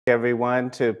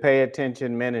Everyone to Pay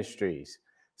Attention Ministries.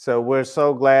 So we're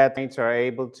so glad saints are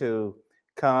able to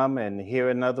come and hear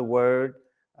another word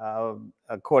uh,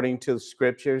 according to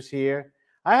scriptures here.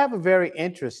 I have a very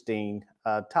interesting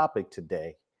topic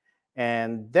today.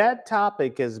 And that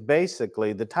topic is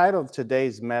basically the title of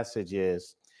today's message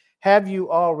is Have You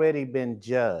Already Been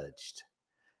Judged?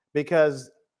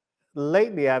 Because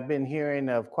lately I've been hearing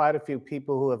of quite a few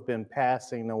people who have been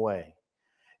passing away.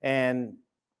 And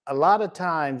a lot of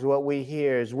times, what we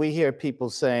hear is we hear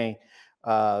people saying,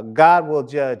 God will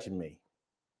judge me.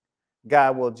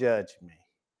 God will judge me.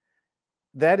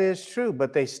 That is true,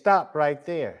 but they stop right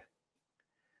there.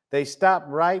 They stop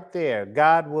right there.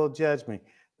 God will judge me.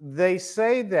 They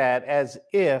say that as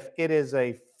if it is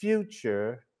a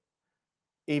future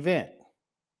event.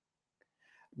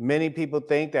 Many people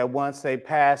think that once they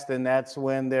pass, then that's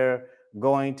when they're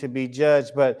going to be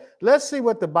judged. But let's see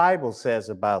what the Bible says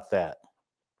about that.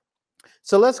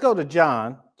 So let's go to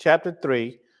John chapter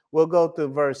 3. We'll go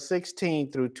through verse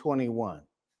 16 through 21.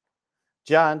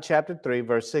 John chapter 3,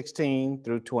 verse 16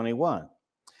 through 21.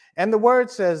 And the word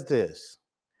says this: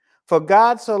 For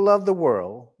God so loved the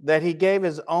world that he gave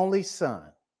his only Son,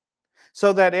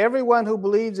 so that everyone who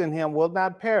believes in him will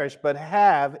not perish but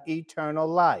have eternal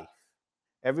life.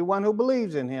 Everyone who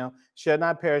believes in him shall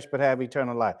not perish but have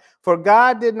eternal life. For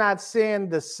God did not send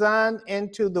the Son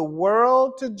into the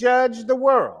world to judge the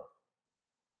world.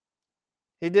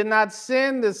 He did not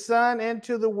send the Son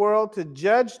into the world to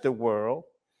judge the world,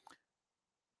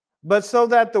 but so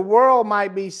that the world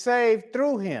might be saved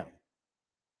through him.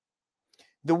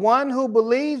 The one who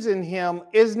believes in him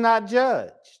is not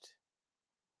judged.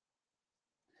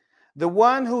 The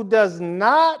one who does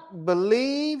not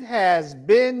believe has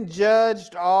been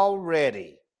judged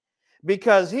already,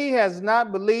 because he has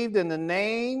not believed in the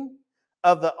name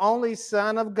of the only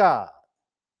Son of God.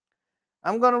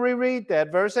 I'm going to reread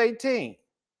that, verse 18.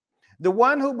 The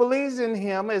one who believes in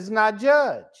him is not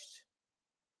judged.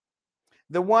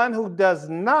 The one who does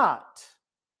not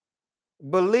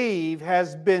believe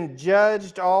has been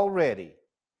judged already,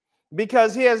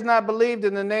 because he has not believed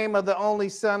in the name of the only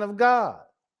Son of God.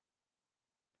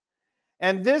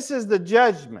 And this is the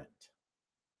judgment,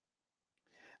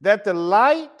 that the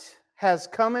light has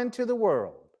come into the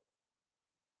world,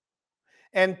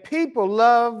 and people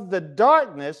love the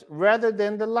darkness rather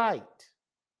than the light.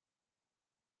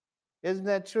 Isn't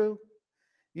that true?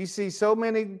 You see so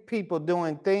many people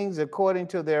doing things according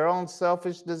to their own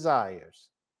selfish desires.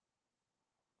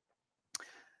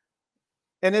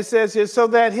 And it says here, so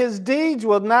that his deeds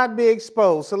will not be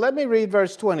exposed. So let me read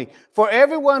verse 20. For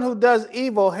everyone who does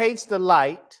evil hates the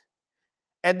light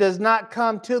and does not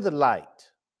come to the light,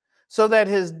 so that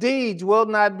his deeds will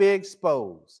not be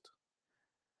exposed.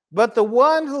 But the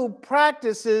one who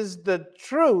practices the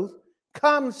truth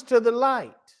comes to the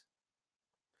light,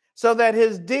 so that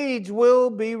his deeds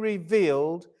will be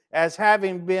revealed as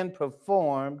having been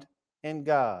performed in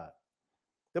God.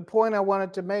 The point I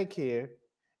wanted to make here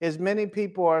is many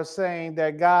people are saying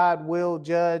that God will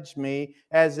judge me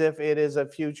as if it is a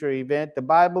future event. The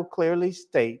Bible clearly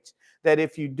states that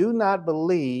if you do not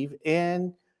believe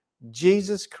in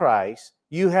Jesus Christ,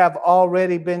 you have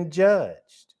already been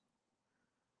judged.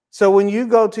 So when you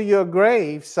go to your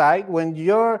grave site, when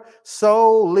your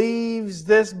soul leaves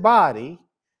this body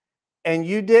and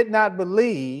you did not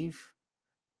believe,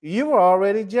 you were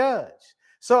already judged.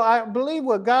 So I believe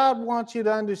what God wants you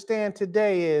to understand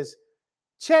today is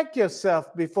check yourself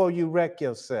before you wreck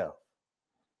yourself.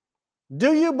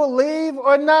 Do you believe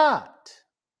or not?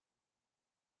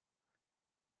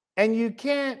 And you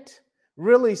can't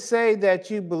really say that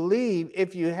you believe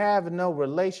if you have no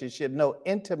relationship, no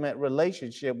intimate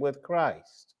relationship with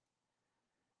Christ.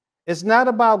 It's not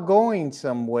about going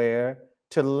somewhere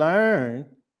to learn.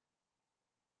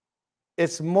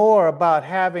 It's more about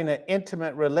having an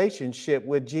intimate relationship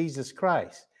with Jesus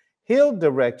Christ. He'll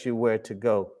direct you where to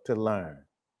go to learn.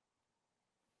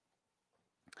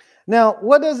 Now,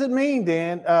 what does it mean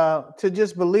then to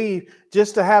just believe,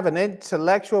 just to have an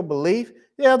intellectual belief?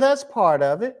 Yeah, that's part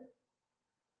of it.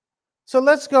 So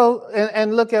let's go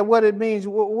and look at what it means.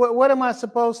 What am I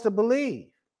supposed to believe?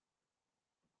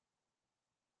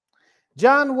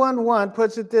 John 1:1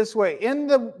 puts it this way: in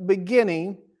the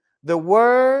beginning, the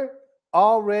Word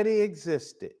already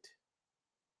existed.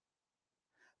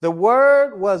 The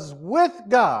Word was with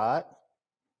God,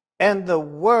 and the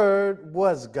Word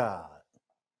was God.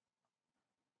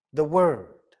 The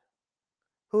Word.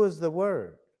 Who is the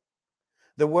Word?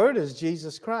 The Word is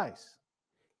Jesus Christ.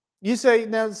 You say,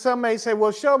 now some may say,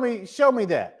 well, show me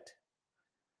that.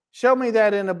 Show me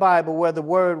that in the Bible where the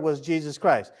Word was Jesus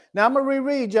Christ. Now I'm going to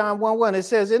reread John 1:1. It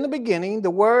says, in the beginning,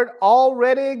 the Word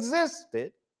already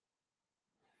existed.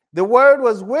 The Word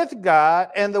was with God,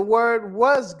 and the Word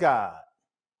was God.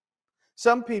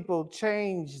 Some people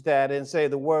change that and say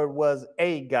the Word was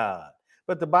a God.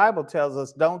 But the Bible tells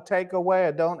us don't take away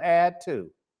or don't add to.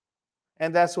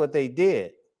 And that's what they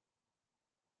did.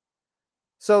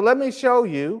 So let me show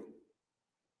you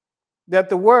that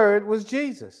the Word was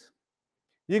Jesus.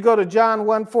 You go to John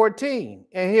 1:14,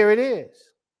 and here it is.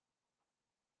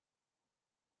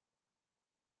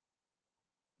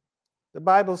 The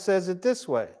Bible says it this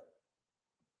way.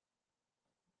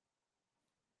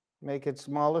 Make it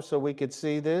smaller so we could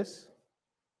see this.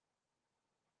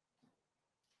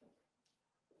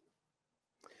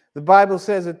 The Bible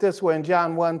says it this way in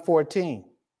John 1:14.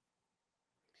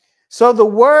 So the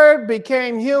Word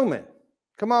became human.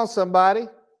 Come on, somebody.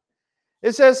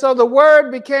 It says, so the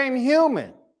Word became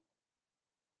human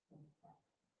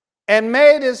and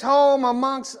made his home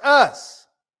amongst us.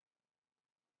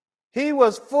 He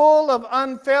was full of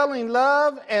unfailing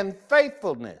love and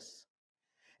faithfulness.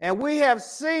 And we have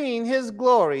seen his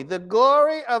glory, the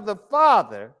glory of the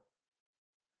Father's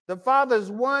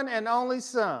one and only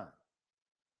Son.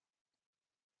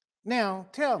 Now,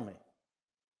 tell me.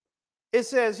 It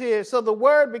says here, so the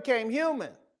Word became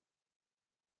human.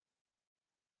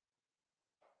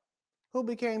 Who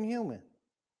became human?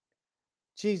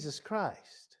 Jesus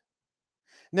Christ.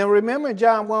 Now, remember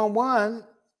John 1:1,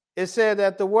 it said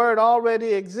that the Word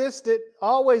already existed,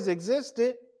 always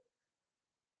existed.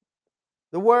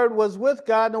 The Word was with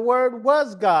God, and the Word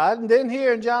was God. And then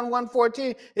here in John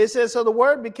 1:14, it says, so the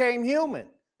Word became human.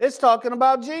 It's talking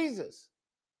about Jesus.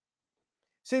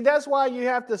 See, that's why you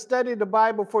have to study the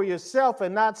Bible for yourself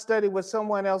and not study what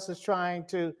someone else is trying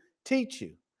to teach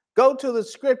you. Go to the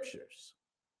scriptures.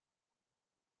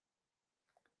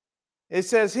 It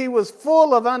says he was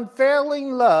full of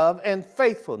unfailing love and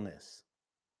faithfulness.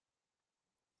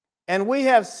 And we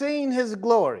have seen his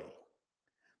glory,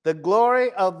 the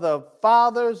glory of the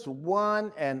Father's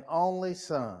one and only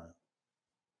Son.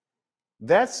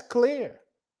 That's clear.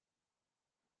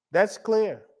 That's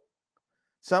clear.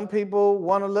 Some people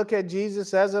want to look at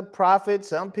Jesus as a prophet.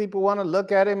 Some people want to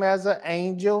look at him as an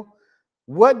angel.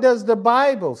 What does the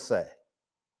Bible say?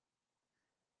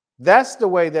 That's the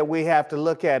way that we have to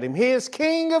look at him. He is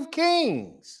King of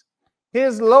Kings. He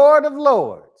is Lord of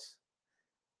Lords.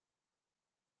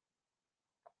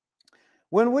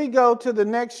 When we go to the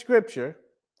next scripture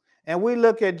and we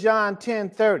look at John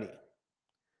 10:30,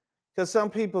 because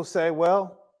some people say,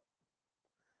 well,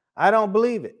 I don't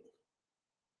believe it.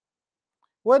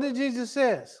 What did Jesus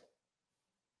say?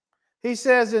 He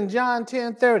says in John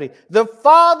 10:30, the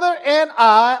Father and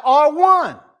I are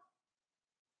one.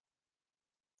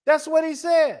 That's what he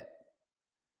said.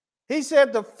 He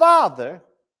said the Father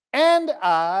and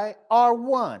I are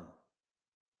one.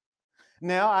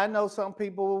 Now, I know some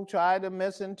people try to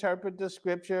misinterpret the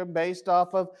scripture based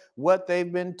off of what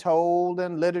they've been told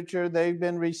and literature they've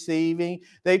been receiving.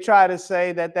 They try to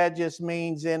say that that just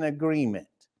means in agreement.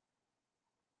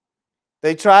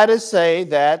 They try to say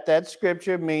that that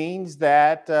scripture means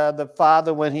that the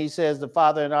Father, when he says the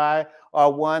Father and I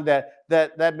are one,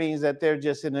 that means that they're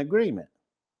just in agreement.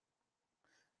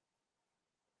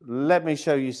 Let me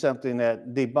show you something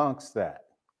that debunks that.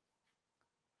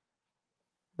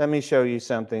 Let me show you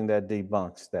something that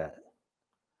debunks that.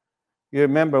 You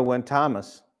remember when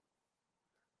Thomas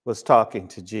was talking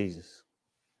to Jesus.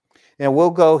 And we'll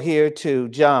go here to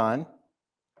John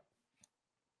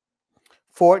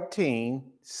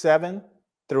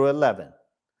 14:7-11.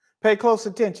 Pay close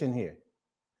attention here.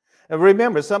 And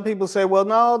remember, some people say, well,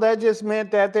 no, that just meant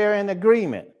that they're in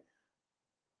agreement.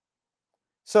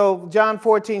 So John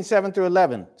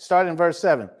 14:7-11, starting in verse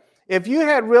 7. If you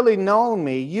had really known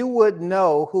me, you would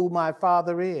know who my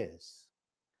Father is.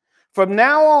 From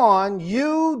now on,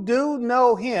 you do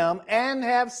know him and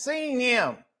have seen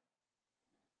him.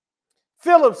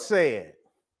 Philip said,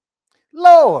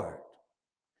 Lord,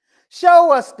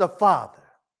 show us the Father,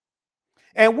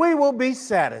 and we will be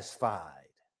satisfied.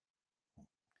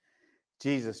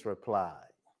 Jesus replied,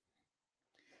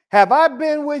 have I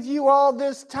been with you all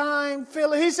this time,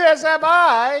 Philip? He says, have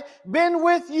I been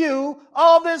with you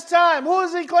all this time? Who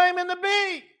is he claiming to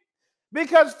be?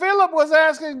 Because Philip was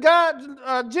asking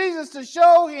Jesus to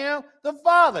show him the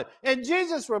Father. And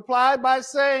Jesus replied by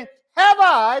saying, have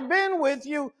I been with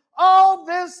you all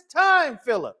this time,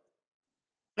 Philip?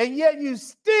 And yet you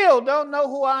still don't know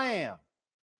who I am.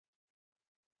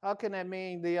 How can that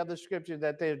mean the other scripture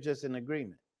that they're just in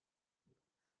agreement?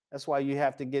 That's why you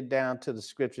have to get down to the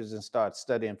scriptures and start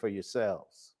studying for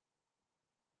yourselves.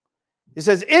 It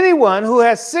says, anyone who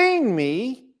has seen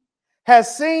me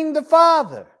has seen the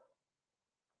Father.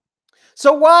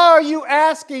 So why are you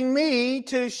asking me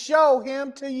to show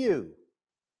him to you?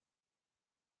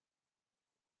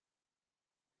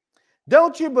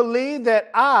 Don't you believe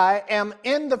that I am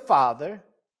in the Father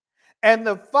and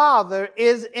the Father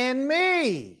is in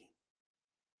me?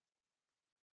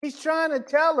 He's trying to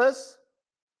tell us,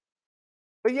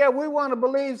 but yet we want to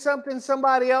believe something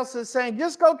somebody else is saying.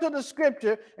 Just go to the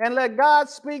scripture and let God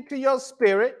speak to your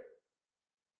spirit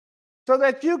so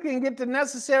that you can get the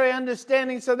necessary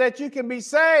understanding so that you can be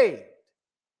saved.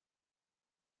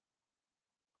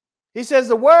 He says,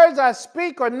 the words I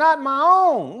speak are not my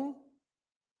own,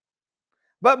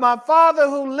 but my Father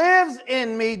who lives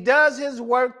in me does his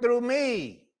work through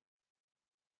me.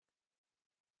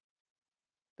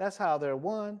 That's how they're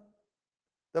one.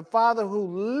 The Father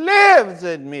who lives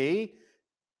in me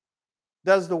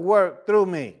does the work through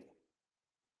me.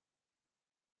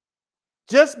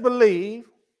 Just believe,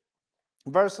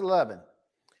 verse 11,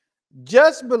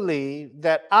 just believe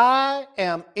that I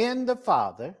am in the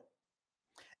Father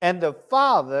and the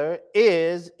Father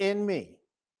is in me.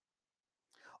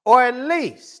 Or at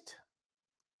least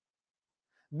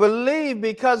believe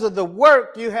because of the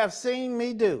work you have seen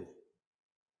me do.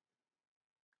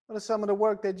 What are some of the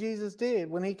work that Jesus did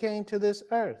when he came to this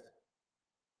earth?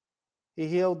 He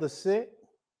healed the sick.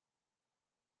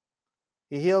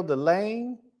 He healed the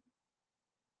lame.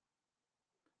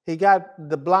 He got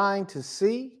the blind to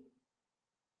see.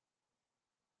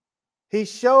 He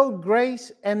showed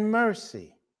grace and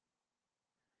mercy.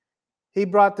 He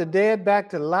brought the dead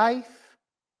back to life.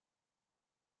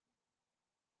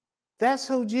 That's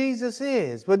who Jesus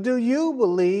is. But do you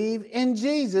believe in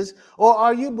Jesus, or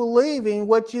are you believing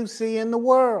what you see in the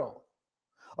world?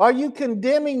 Are you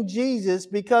condemning Jesus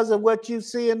because of what you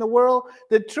see in the world?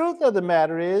 The truth of the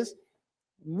matter is,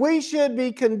 we should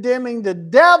be condemning the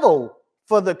devil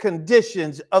for the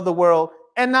conditions of the world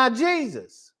and not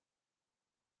Jesus.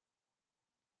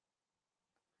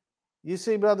 You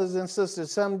see, brothers and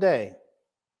sisters, someday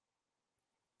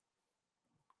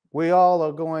we all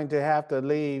are going to have to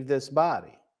leave this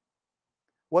body.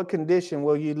 What condition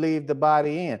will you leave the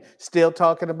body in? Still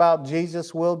talking about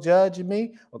Jesus will judge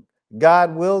me?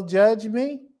 God will judge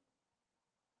me?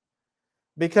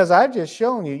 Because I've just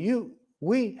shown you,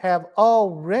 we have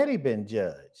already been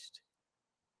judged.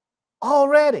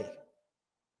 Already.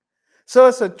 So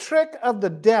it's a trick of the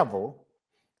devil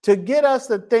to get us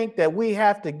to think that we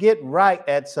have to get right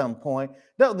at some point.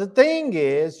 No, the thing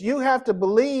is, you have to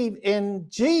believe in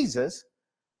Jesus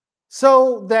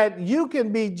so that you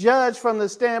can be judged from the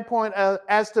standpoint of,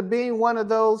 as to being one of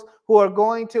those who are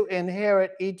going to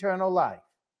inherit eternal life.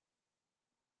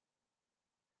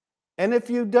 And if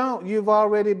you don't, you've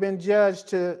already been judged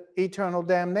to eternal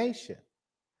damnation.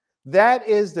 That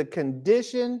is the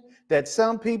condition that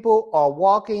some people are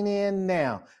walking in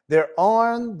now. They're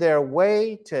on their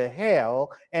way to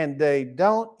hell and they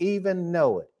don't even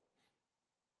know it.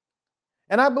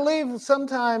 And I believe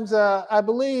sometimes, I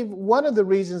believe one of the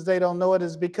reasons they don't know it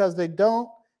is because they don't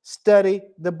study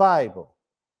the Bible.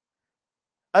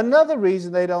 Another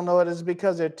reason they don't know it is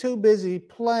because they're too busy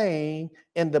playing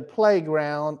in the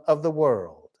playground of the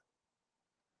world.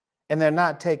 And they're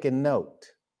not taking note.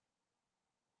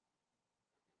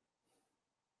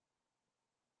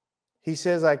 He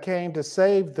says, I came to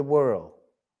save the world.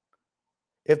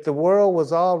 If the world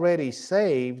was already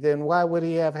saved, then why would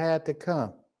he have had to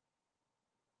come?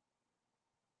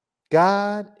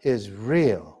 God is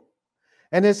real.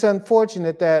 And it's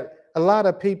unfortunate that a lot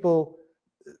of people,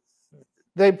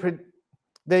 they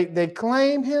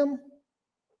claim him,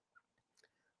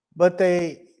 but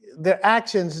their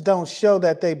actions don't show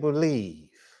that they believe.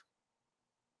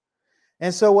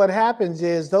 And so what happens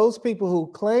is those people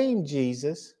who claim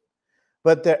Jesus,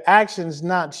 but their actions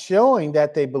not showing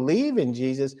that they believe in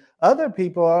Jesus, other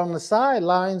people are on the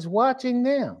sidelines watching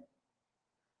them.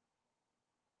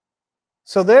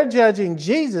 So they're judging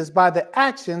Jesus by the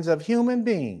actions of human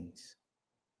beings,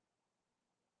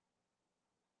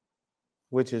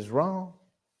 which is wrong.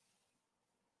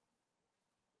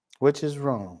 Which is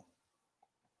wrong.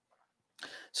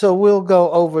 So we'll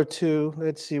go over to,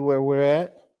 let's see where we're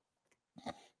at.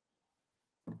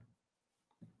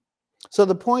 So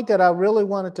the point that I really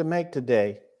wanted to make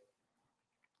today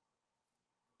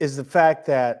is the fact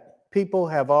that people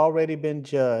have already been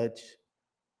judged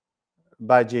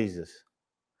by Jesus.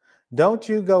 Don't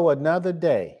you go another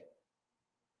day.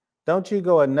 Don't you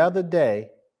go another day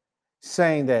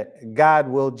saying that God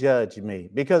will judge me.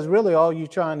 Because really all you're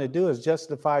trying to do is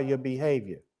justify your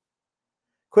behavior.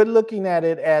 Quit looking at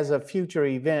it as a future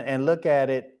event and look at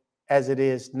it as it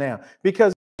is now.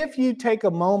 Because if you take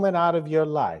a moment out of your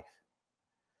life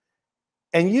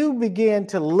and you begin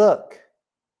to look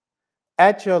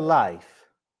at your life,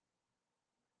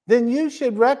 then you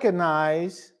should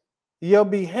recognize your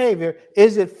behavior.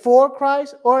 Is it for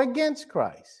Christ or against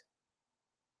Christ?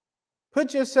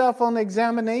 Put yourself on the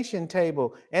examination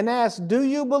table and ask, do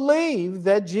you believe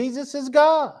that Jesus is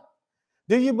God?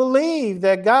 Do you believe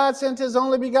that God sent his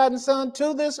only begotten Son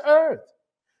to this earth?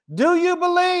 Do you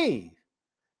believe?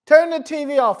 Turn the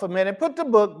TV off a minute, put the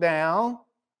book down,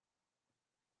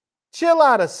 chill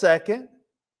out a second,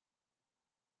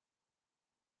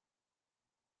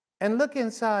 and look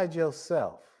inside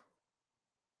yourself.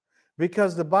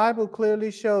 Because the Bible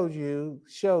clearly showed you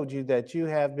that you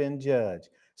have been judged.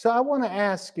 So I want to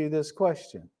ask you this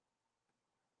question.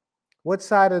 What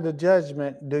side of the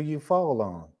judgment do you fall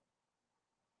on?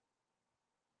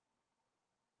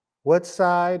 What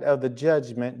side of the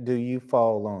judgment do you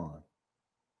fall on?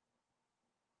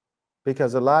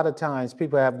 Because a lot of times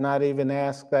people have not even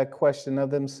asked that question of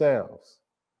themselves.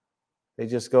 They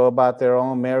just go about their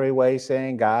own merry way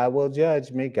saying, God will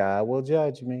judge me, God will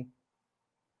judge me.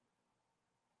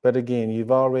 But again,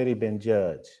 you've already been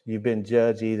judged. You've been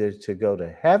judged either to go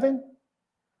to heaven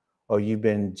or you've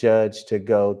been judged to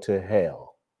go to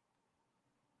hell.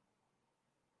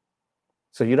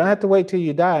 So you don't have to wait till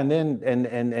you die and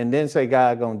then say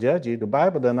God gonna judge you. The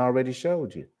Bible done already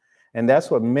showed you. And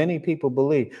that's what many people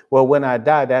believe. Well, when I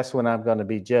die, that's when I'm going to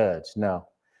be judged. No,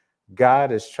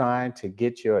 God is trying to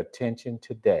get your attention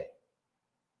today.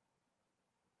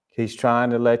 He's trying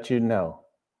to let you know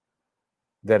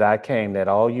that I came, that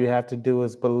all you have to do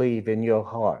is believe in your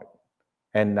heart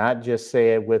and not just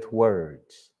say it with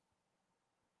words.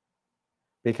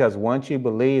 Because once you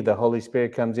believe, the Holy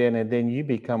Spirit comes in and then you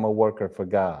become a worker for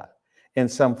God in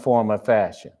some form or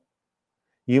fashion.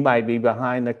 You might be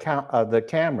behind the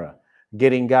camera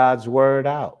getting God's word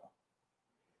out.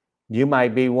 You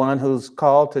might be one who's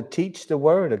called to teach the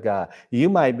word of God. You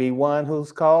might be one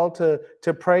who's called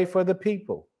to pray for the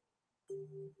people.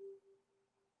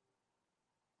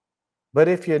 But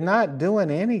if you're not doing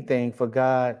anything for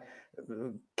God,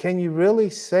 can you really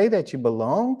say that you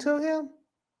belong to him?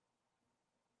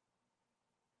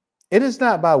 It is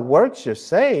not by works you're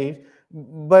saved,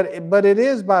 but it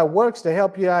is by works to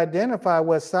help you identify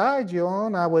what side you're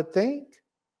on, I would think.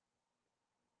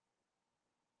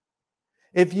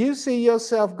 If you see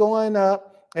yourself going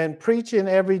up and preaching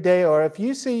every day, or if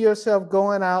you see yourself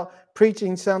going out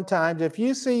preaching sometimes, if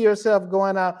you see yourself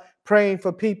going out praying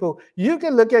for people, you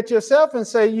can look at yourself and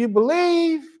say, you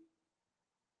believe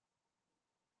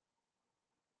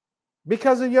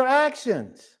because of your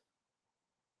actions.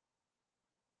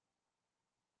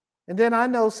 And then I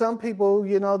know some people,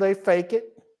 they fake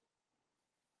it,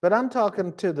 but I'm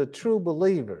talking to the true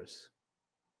believers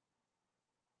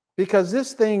because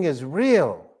this thing is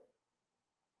real.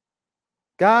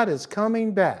 God is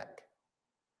coming back.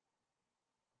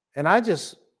 And I'm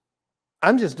just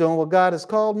doing what God has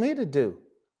called me to do.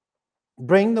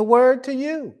 Bring the word to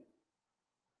you.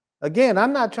 Again,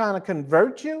 I'm not trying to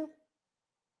convert you.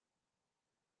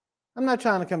 I'm not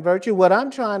trying to convert you. What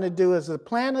I'm trying to do is to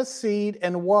plant a seed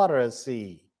and water a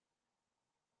seed.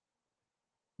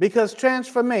 Because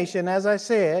transformation, as I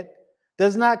said,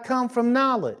 does not come from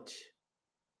knowledge.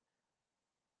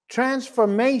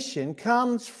 Transformation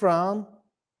comes from,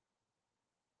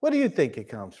 what do you think it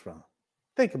comes from?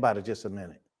 Think about it just a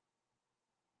minute.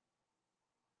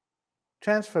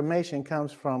 Transformation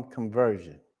comes from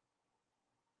conversion.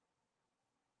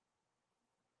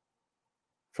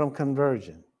 From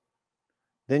conversion.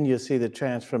 Then you'll see the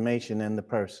transformation in the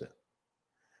person.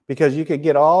 Because you can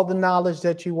get all the knowledge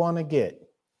that you want to get.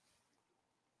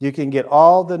 You can get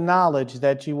all the knowledge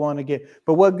that you want to get.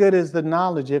 But what good is the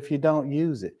knowledge if you don't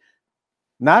use it?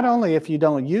 Not only if you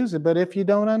don't use it, but if you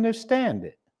don't understand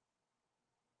it.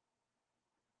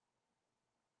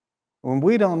 When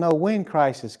we don't know when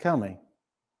Christ is coming,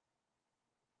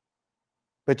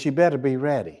 but you better be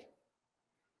ready.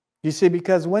 You see,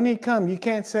 because when he comes, you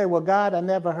can't say, well, God, I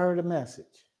never heard a message.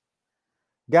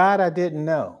 God, I didn't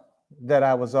know that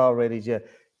I was already judged.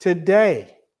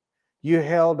 Today, you're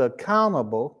held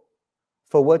accountable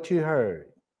for what you heard.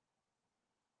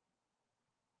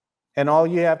 And all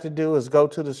you have to do is go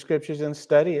to the scriptures and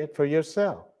study it for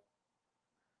yourself.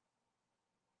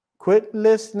 Quit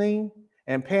listening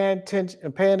and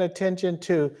paying attention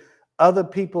to other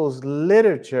people's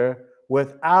literature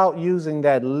without using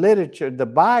that literature, the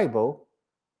Bible,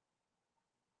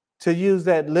 to use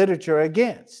that literature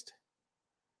against.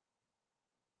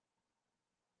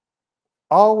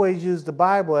 Always use the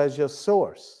Bible as your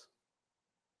source.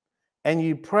 And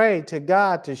you pray to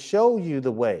God to show you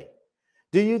the way,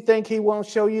 Do you think he won't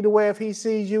show you the way if he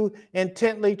sees you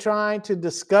intently trying to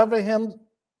discover him?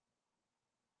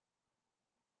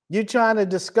 You trying to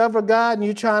discover God and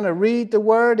you trying to read the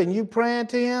word and you praying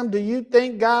to him? Do you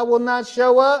think God will not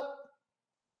show up?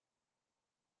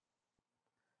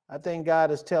 I think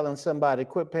God is telling somebody,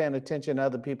 quit paying attention to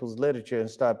other people's literature and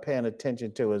start paying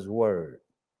attention to his word.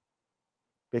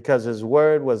 Because his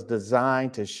word was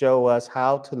designed to show us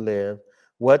how to live,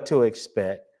 what to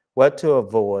expect, what to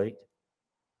avoid.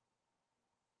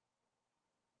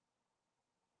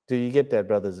 Do you get that,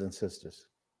 brothers and sisters?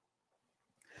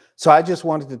 So I just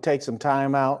wanted to take some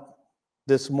time out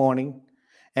this morning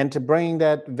and to bring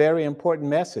that very important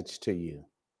message to you.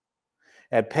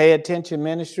 At Pay Attention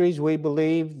Ministries, we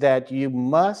believe that you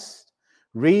must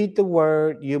read the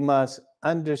word, you must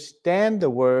understand the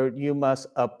word, you must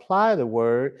apply the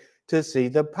word to see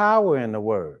the power in the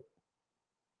word.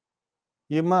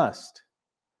 You must.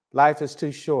 Life is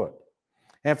too short.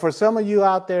 And for some of you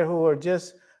out there who are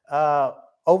just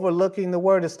overlooking the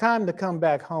word, it's time to come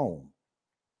back home.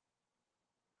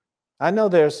 I know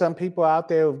there are some people out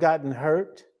there who've gotten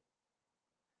hurt,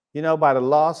 by the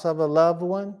loss of a loved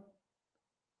one,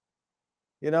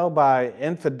 by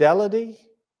infidelity.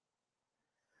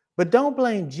 But don't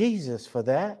blame Jesus for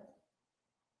that.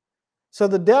 So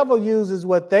the devil uses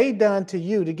what they done to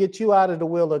you to get you out of the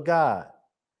will of God.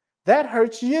 That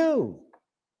hurts you.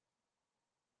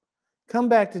 Come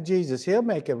back to Jesus. He'll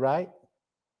make it right.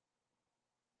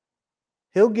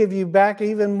 He'll give you back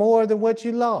even more than what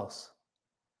you lost.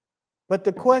 But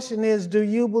the question is, do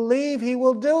you believe he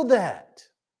will do that?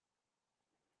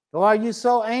 Or are you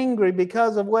so angry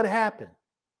because of what happened?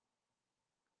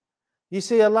 You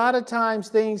see, a lot of times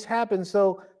things happen,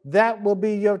 so that will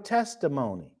be your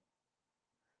testimony.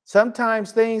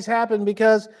 Sometimes things happen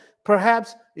because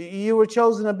perhaps you were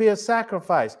chosen to be a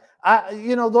sacrifice.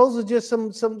 Those are just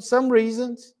some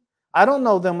reasons. I don't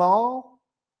know them all.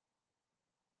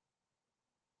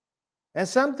 And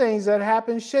some things that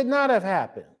happened should not have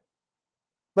happened.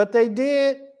 But they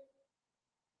did.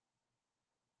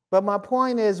 But my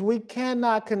point is, we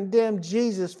cannot condemn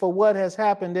Jesus for what has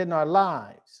happened in our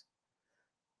lives.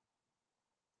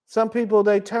 Some people,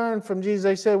 they turn from Jesus.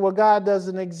 They say, well, God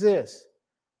doesn't exist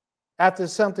after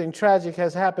something tragic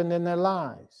has happened in their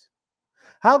lives.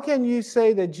 How can you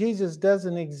say that Jesus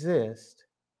doesn't exist?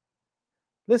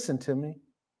 Listen to me.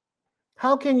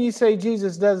 How can you say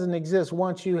Jesus doesn't exist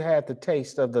once you had the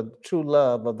taste of the true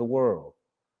love of the world?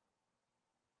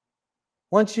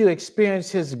 Once you experience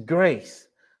his grace,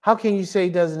 how can you say he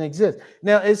doesn't exist?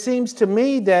 Now, it seems to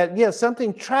me that, yes,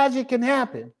 something tragic can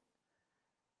happen.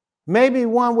 Maybe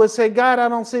one would say, God, I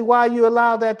don't see why you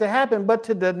allow that to happen. But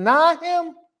to deny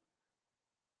him,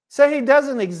 say he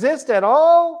doesn't exist at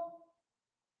all,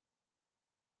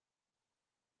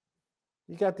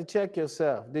 you got to check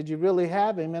yourself. Did you really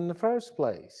have him in the first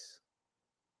place?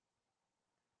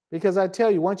 Because I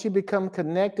tell you, once you become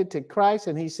connected to Christ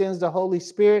and he sends the Holy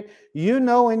Spirit, you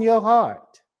know in your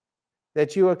heart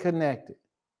that you are connected.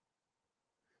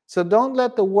 So don't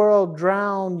let the world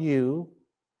drown you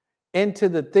into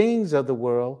the things of the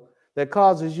world that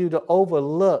causes you to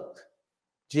overlook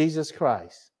Jesus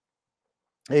Christ.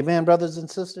 Amen, brothers and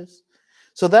sisters?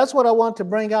 So that's what I want to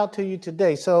bring out to you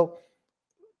today. So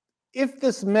if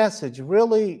this message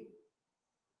really,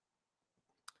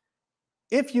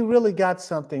 if you really got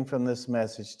something from this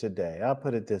message today, I'll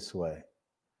put it this way,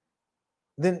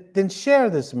 then share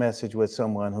this message with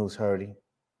someone who's hurting.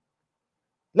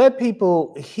 Let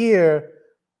people hear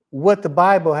what the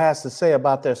Bible has to say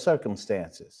about their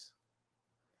circumstances.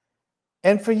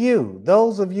 And for you,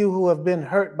 those of you who have been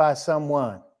hurt by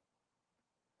someone,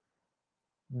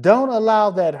 don't allow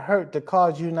that hurt to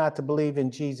cause you not to believe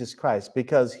in Jesus Christ,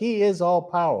 because he is all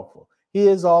powerful. He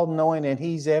is all knowing and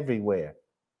he's everywhere.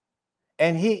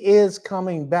 And he is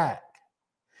coming back.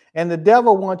 And the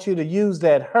devil wants you to use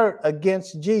that hurt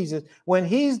against Jesus when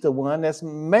he's the one that's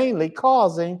mainly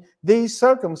causing these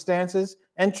circumstances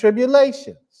and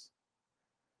tribulations.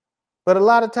 But a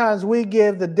lot of times we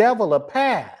give the devil a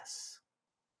pass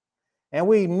and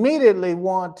we immediately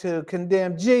want to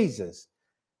condemn Jesus.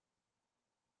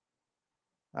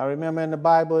 I remember in the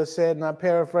Bible it said, and I'm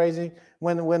paraphrasing,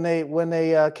 when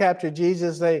they captured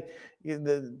Jesus,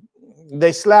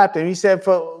 they slapped him. He said,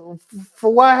 for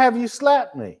why have you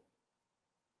slapped me?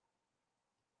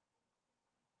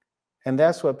 And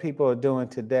that's what people are doing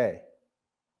today.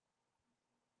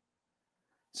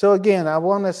 So again, I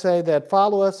want to say that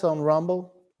follow us on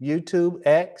Rumble, YouTube,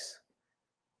 X.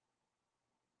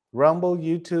 Rumble,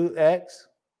 YouTube, X,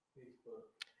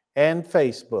 and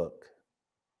Facebook.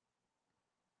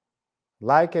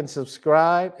 Like and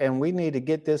subscribe, and we need to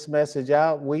get this message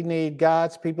out. We need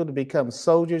God's people to become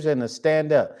soldiers and to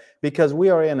stand up because we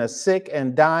are in a sick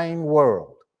and dying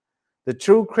world. The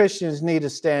true Christians need to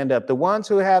stand up. The ones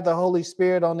who have the Holy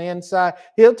Spirit on the inside,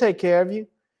 He'll take care of you.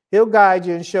 He'll guide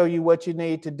you and show you what you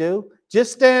need to do.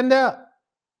 Just stand up.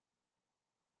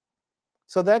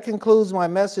 So that concludes my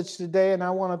message today, and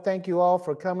I want to thank you all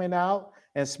for coming out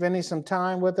and spending some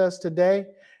time with us today.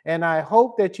 And I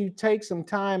hope that you take some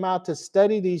time out to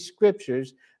study these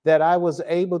scriptures that I was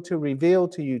able to reveal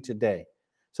to you today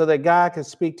so that God can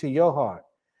speak to your heart,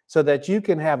 so that you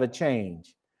can have a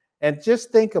change. And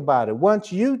just think about it.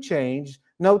 Once you change,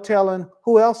 no telling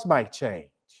who else might change.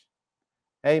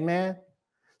 Amen.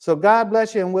 So God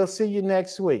bless you, and we'll see you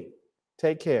next week.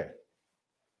 Take care.